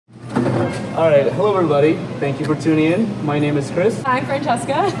All right, hello everybody. Thank you for tuning in. My name is Kris. I'm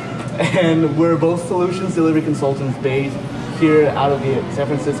Francesca. And we're both solutions delivery consultants based here out of the San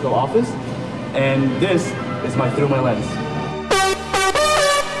Francisco office. And this is my Through My Lens.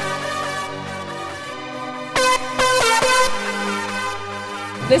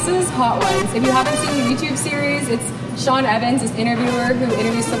 This is Hot Ones. If you haven't seen the YouTube series, it's Sean Evans, this interviewer who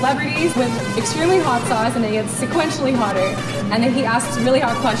interviews celebrities with extremely hot sauce, and it gets sequentially hotter. And then he asks really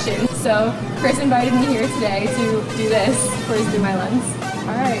hot questions. So Kris invited me here today to do this for his Through My Lens.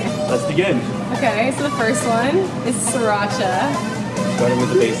 All right. Let's begin. Okay, so the first one is sriracha. Starting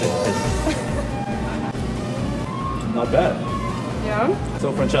with the basics. Not bad. Yeah?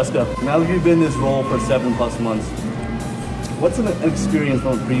 So Francesca, now that you've been in this role for 7+ months, what's an experience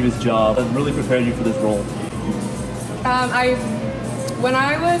from a previous job that really prepared you for this role? When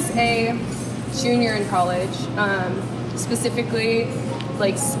I was a junior in college, specifically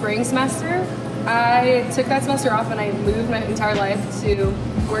like spring semester, I took that semester off and I moved my entire life to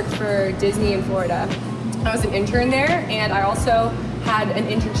work for Disney in Florida. I was an intern there, and I also had an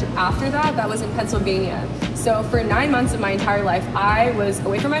internship after that was in Pennsylvania. So for 9 months of my entire life, I was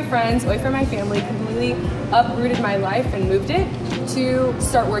away from my friends, away from my family, completely uprooted my life and moved it to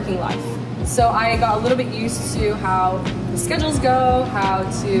start working life. So I got a little bit used to how the schedules go, how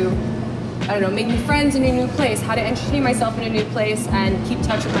to, I don't know, make new friends in a new place, how to entertain myself in a new place and keep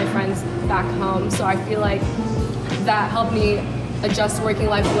touch with my friends back home. So I feel like that helped me adjust working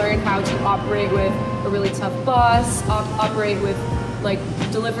life, learn how to operate with a really tough boss, operate with like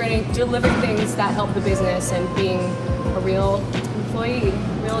delivering things that help the business and being a real employee,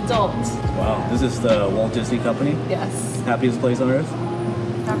 real adult. Wow, this is the Walt Disney Company? Yes. Happiest place on earth?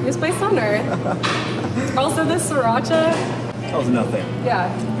 Happiest place on earth. Also the sriracha. That was nothing. Yeah.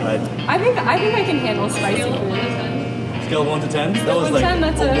 Right. I think I can handle spicy food. Scale of 1 to 10? That was 1 to like 10,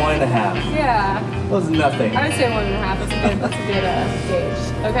 that's a a 1.5. Yeah. That was nothing. I would say 1.5. That's a good gauge.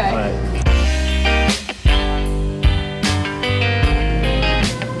 Okay. All right.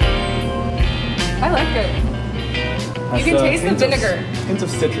 I like it. You can taste the vinegar. Hint of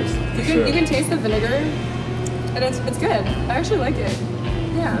citrus. You can taste the vinegar, and it's good. I actually like it.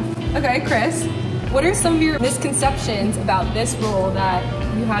 Yeah. Okay, Kris, what are some of your misconceptions about this role that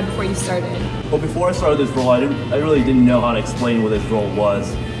you had before you started? Well, before I started this role, I really didn't know how to explain what this role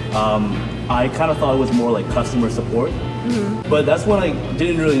was. I kind of thought it was more like customer support, but that's when I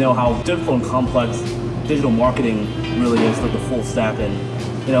didn't really know how difficult and complex digital marketing really is, like the full stack. And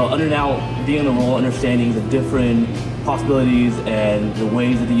you know, now being in the role, understanding the different possibilities and the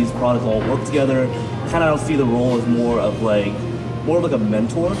ways that these products all work together, kind of don't see the role as more of like a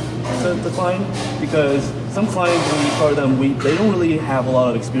mentor to the client, because some clients, when you start them, they don't really have a lot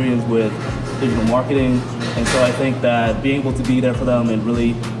of experience with digital marketing, and so I think that being able to be there for them and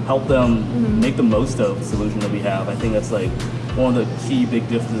really help them make the most of the solution that we have, I think that's like one of the key big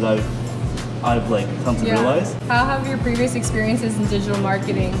differences I've like come to realize. How have your previous experiences in digital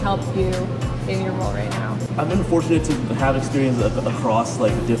marketing helped you in your role right now? I've been fortunate to have experience across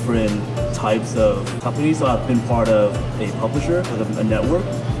like different types of companies. So I've been part of a publisher, like a network.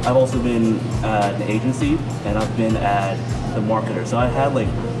 I've also been at an agency, and I've been at the marketer. So I had like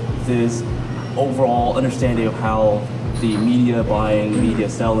this overall understanding of how the media buying, media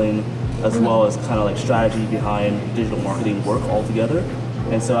selling, as well as kind of like strategy behind digital marketing work all together.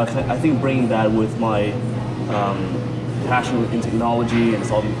 And so I think bringing that with my passion in technology and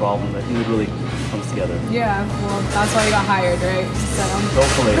solving problems, I think it really comes together. Yeah, well, that's why you got hired, right? So.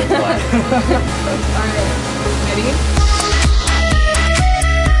 Hopefully, that's why. All right, ready?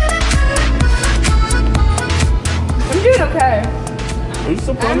 I'm doing okay. It's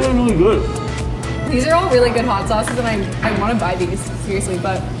surprisingly really good. These are all really good hot sauces, and I want to buy these, seriously,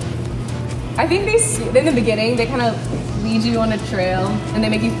 but I think in the beginning, they kind of lead you on a trail, and they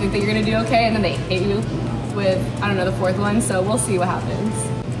make you think that you're going to do okay, and then they hit you with, I don't know, the fourth one, so we'll see what happens.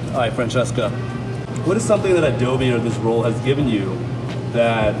 All right, Francesca, what is something that Adobe or this role has given you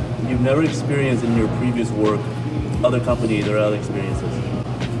that you've never experienced in your previous work, other companies or other experiences?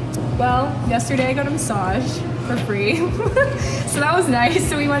 Well, yesterday I got a massage for free, so that was nice.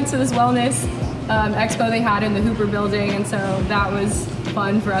 So we went to this wellness expo they had in the Hooper building, and so that was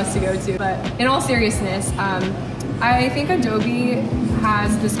fun for us to go to. But in all seriousness, I think Adobe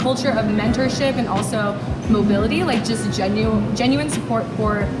has this culture of mentorship and also mobility, like just genuine support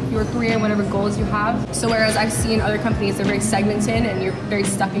for your career and whatever goals you have. So whereas I've seen other companies, they're very segmented and you're very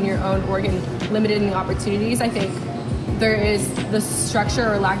stuck in your own org and limited in the opportunities, I think there is the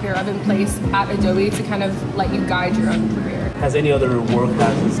structure or lack thereof in place at Adobe to kind of let you guide your own career. Has any other work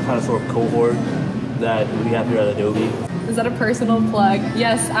had this kind of sort of cohort that we have here at Adobe? Is that a personal plug?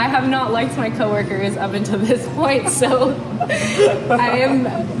 Yes, I have not liked my coworkers up until this point, so I am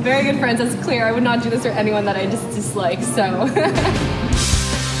very good friends. That's clear. I would not do this for anyone that I just dislike, so.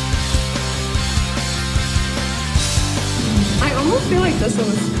 I almost feel like this one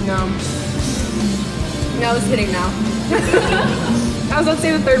was, no. No, it's hitting now. I was about to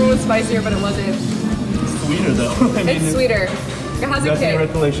say the third one was spicier, but it wasn't. It's sweeter though. It's sweeter. It has a kick.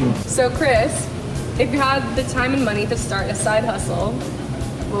 Recollection. So Kris, if you had the time and money to start a side hustle,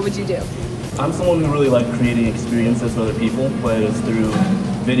 what would you do? I'm someone who really likes creating experiences for other people, whether it's through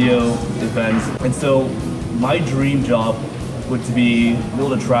video, events. And so my dream job would to be able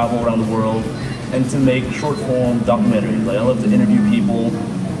to travel around the world and to make short form documentaries. Like I love to interview people,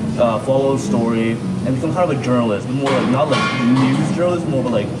 follow a story, and become kind of a journalist, but more like, not like news journalist, more of a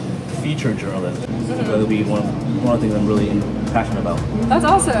like feature journalist. So that'll be one of the things I'm really passionate about. That's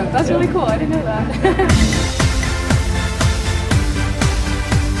awesome. That's really cool. I didn't know that.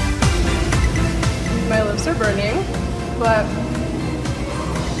 My lips are burning, but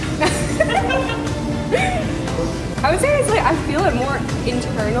I would say it's like I feel it more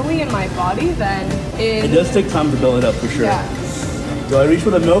internally in my body than in. It does take time to build it up for sure. Yeah. Do I reach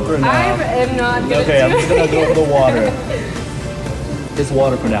for the milk or not? I am not gonna Okay, I'm just gonna go for the water. it. It's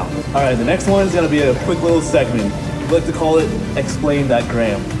water for now. All right, the next one is gonna be a quick little segment. We like to call it Explain That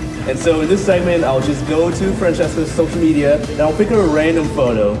Gram. And so in this segment, I'll just go to Francesca's social media and I'll pick her a random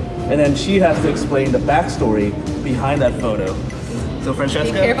photo, and then she has to explain the backstory behind that photo. So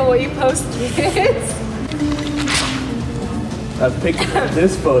Francesca, Be careful what you post, kids. I've picked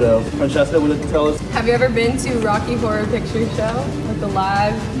this photo. Francesca, would you tell us? Have you ever been to Rocky Horror Picture Show, like the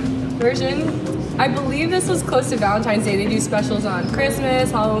live version? I believe this was close to Valentine's Day. They do specials on Christmas,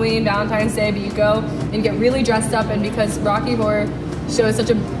 Halloween, Valentine's Day, but you go and get really dressed up, and because Rocky Horror Show is such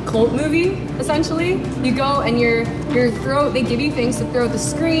a cult movie, essentially, you go and your throat, they give you things to throw at the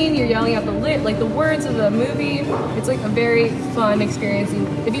screen, you're yelling out the words of the movie. It's like a very fun experience, and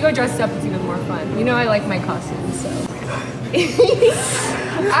if you go dressed up, it's even more fun. You know I like my costumes, so. I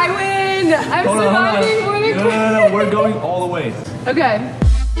win! I'm surviving more than No, we're going all the way. Okay.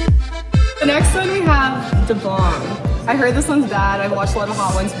 The next one we have the bomb. I heard this one's bad. I've watched a lot of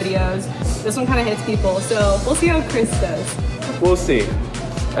Hot Ones videos. This one kind of hits people, so we'll see how Kris does. We'll see.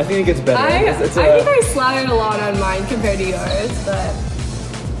 I think it gets better. I think I slathered a lot on mine compared to yours, but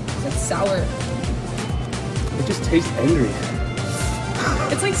it's sour. It just tastes angry.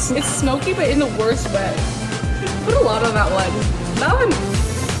 It's like, it's smoky, but in the worst way. Put a lot on that one. That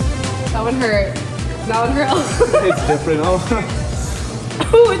one hurt. That one hurt. It's different.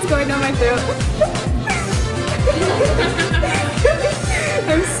 Oh, it's going down my throat.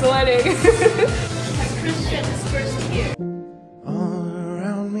 I'm sweating. Kris shed this first here. All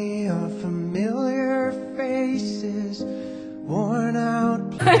around me are familiar faces, worn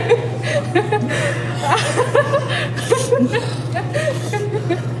out. There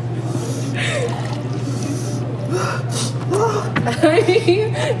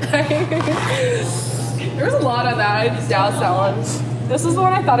was a lot of that. I just doused that one. This is the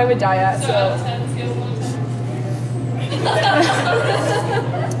one I thought I would die at, so.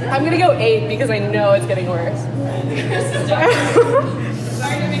 I'm gonna go 8 because I know it's getting worse.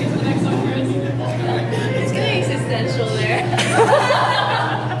 Sorry to make it to the next one, Kris. It's getting existential there.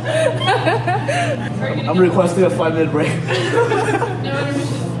 I'm requesting a 5-minute break. No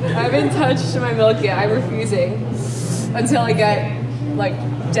intermission. I haven't touched my milk yet. I'm refusing until I get, like,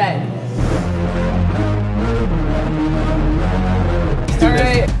 dead.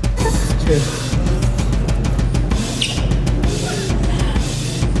 Alright. Cheers.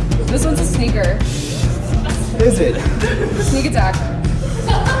 This one's a sneaker. Is it? Sneak attack.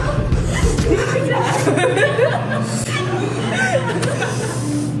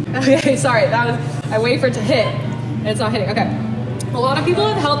 Okay, sorry. That was. I wait for it to hit, and it's not hitting. Okay. A lot of people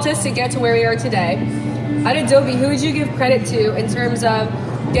have helped us to get to where we are today. At Adobe, who would you give credit to in terms of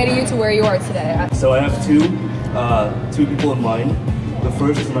getting you to where you are today? So I have two people in mind. The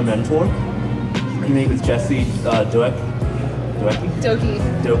first is my mentor. Her name is Jessie Doki.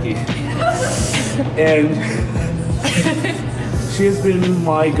 And she has been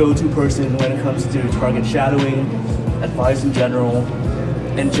my go-to person when it comes to target shadowing, advice in general,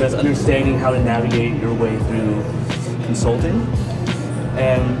 and just understanding how to navigate your way through consulting.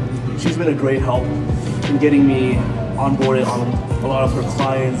 And she's been a great help in getting me onboarded on a lot of her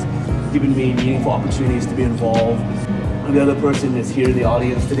clients, giving me meaningful opportunities to be involved. And the other person is here in the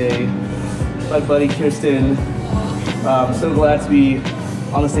audience today, my buddy Kirsten. I'm so glad to be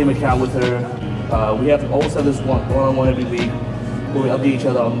on the same account with her. We always have this one-on-one every week. where we update each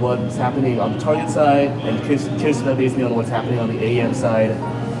other on what's happening on the target side, and Kirsten updates me on what's happening on the AEM side.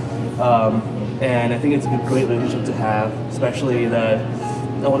 And I think it's a great relationship to have, especially that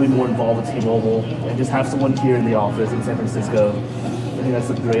I want to be more involved with T-Mobile and just have someone here in the office in San Francisco. I think that's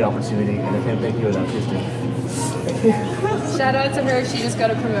a great opportunity, and I can't thank you enough, Kirsten. Shout out to her, she just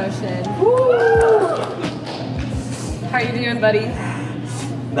got a promotion. Woo! How you doing, buddy?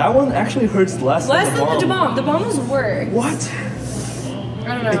 That one actually hurts less than the bomb. The bomb was worse. What?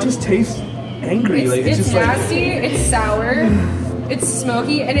 I don't know. It just tastes angry. It's just nasty, it's sour, it's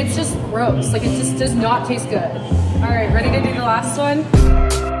smoky, and it's just gross. Like, it just does not taste good. All right, ready to do the last one?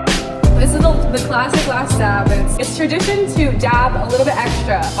 This is the classic last dab. It's tradition to dab a little bit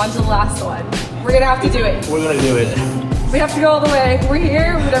extra onto the last one. We're gonna have to do it. We're gonna do it. We have to go all the way. We're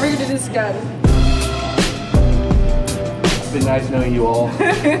here, whatever you do is good. It's been nice knowing you all.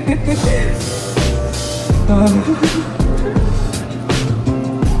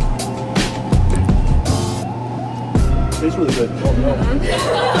 Tastes really good. Oh, no.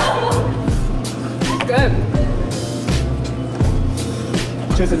 Good.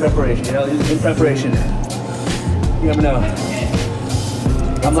 Just in preparation, you know, in preparation. You never know.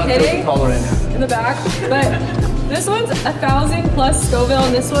 I'm not lactose intolerant. In the back, but this one's 1,000 plus Scoville,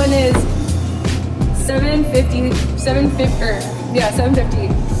 and this one is 750. Yeah, 750.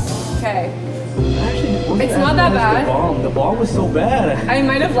 Okay. Actually, it's not that bad. The bomb was so bad. I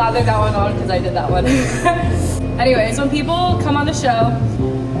might have lathered that one on because I did that one. Anyways, when people come on the show,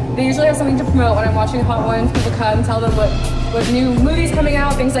 they usually have something to promote. When I'm watching Hot Ones, people come and tell them what new movies coming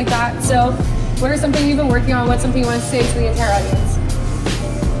out, things like that. So, what are something you've been working on? What's something you want to say to the entire audience?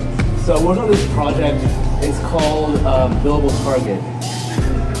 So I worked on this project. It's called Billable Target.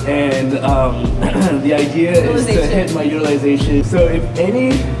 And the idea is to hit my utilization. So if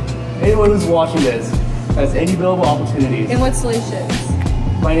anyone who's watching this has any billable opportunities. In what solutions?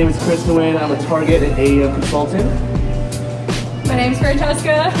 My name is Kris Nguyen. I'm a Target and AEM consultant. My name is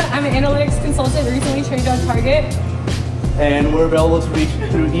Francesca. I'm an analytics consultant, recently trained on Target. And we're available to reach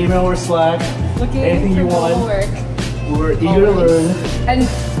through email or Slack. Anything you want. Work. We're eager to learn. And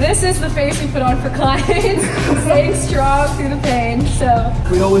this is the face we put on for clients, staying strong through the pain. So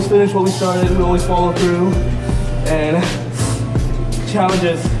we always finish what we started. We always follow through. And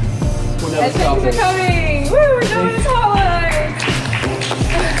challenges will never stop. Thanks for coming. Woo, we're doing this hotline.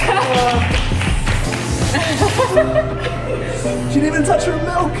 She didn't even touch her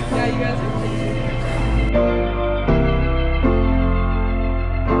milk. Yeah, you guys are